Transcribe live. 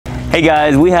Hey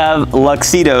guys, we have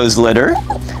Luxedo's litter.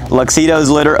 Luxedo's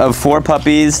litter of 4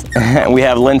 puppies. We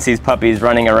have Lindsay's puppies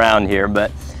running around here, but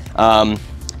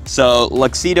so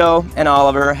Luxedo and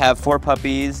Oliver have 4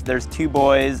 puppies. There's 2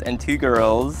 boys and 2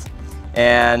 girls.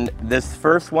 And this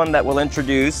first one that we'll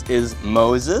introduce is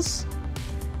Moses.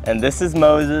 And this is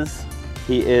Moses.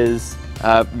 He is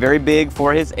very big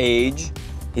for his age.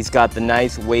 He's got the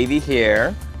nice wavy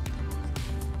hair.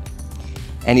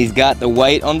 And he's got the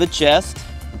white on the chest.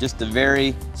 Just a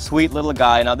very sweet little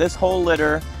guy. Now this whole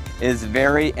litter is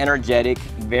very energetic,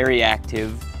 very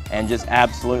active, and just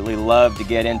absolutely love to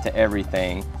get into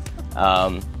everything.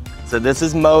 So this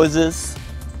is Moses.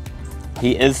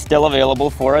 He is still available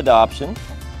for adoption.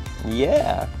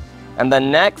 Yeah. And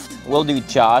then next we'll do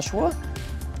Joshua.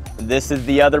 This is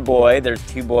the other boy. There's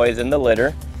 2 boys in the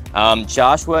litter.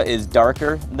 Joshua is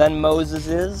darker than Moses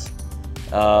is.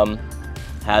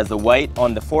 Has the white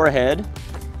on the forehead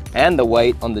and the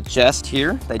white on the chest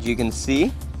here that you can see.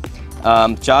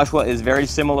 Joshua is very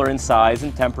similar in size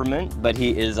and temperament, but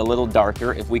he is a little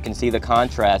darker if we can see the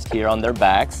contrast here on their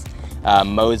backs.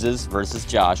 Moses versus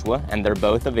Joshua, and they're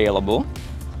both available.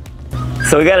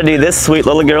 So we got to do this sweet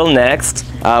little girl next.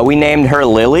 We named her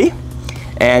Lily,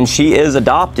 and she is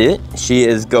adopted. She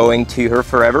is going to her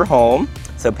forever home.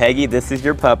 So Peggy, this is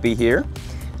your puppy here.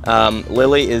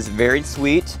 Lily is very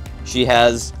sweet. She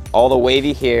has all the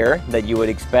wavy hair that you would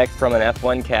expect from an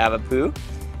F1 Cavapoo,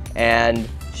 and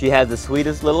she has the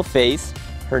sweetest little face.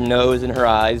 Her nose and her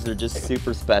eyes are just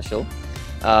super special.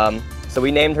 So we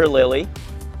named her Lily.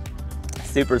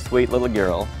 Super sweet little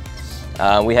girl.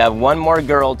 We have one more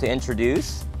girl to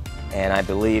introduce, and I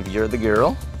believe you're the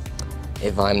girl,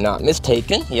 if I'm not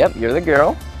mistaken. Yep, you're the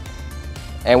girl.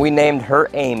 And we named her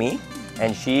Amy,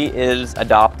 and she is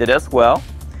adopted as well.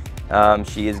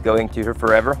 She is going to her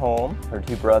forever home. Her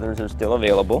 2 brothers are still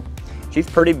available. She's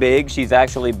pretty big. She's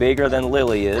actually bigger than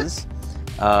Lily is.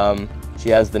 She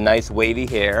has the nice wavy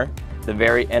hair, the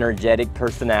very energetic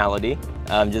personality.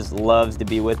 Just loves to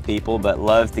be with people, but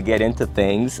loves to get into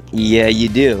things. Yeah, you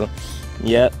do.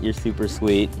 Yep, you're super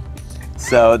sweet.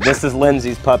 So this is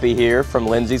Lindsay's puppy here from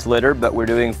Lindsay's litter, but we're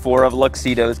doing 4 of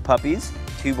Luxedo's puppies.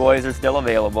 2 boys are still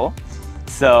available.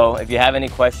 So if you have any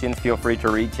questions, feel free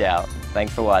to reach out.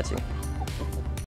 Thanks for watching.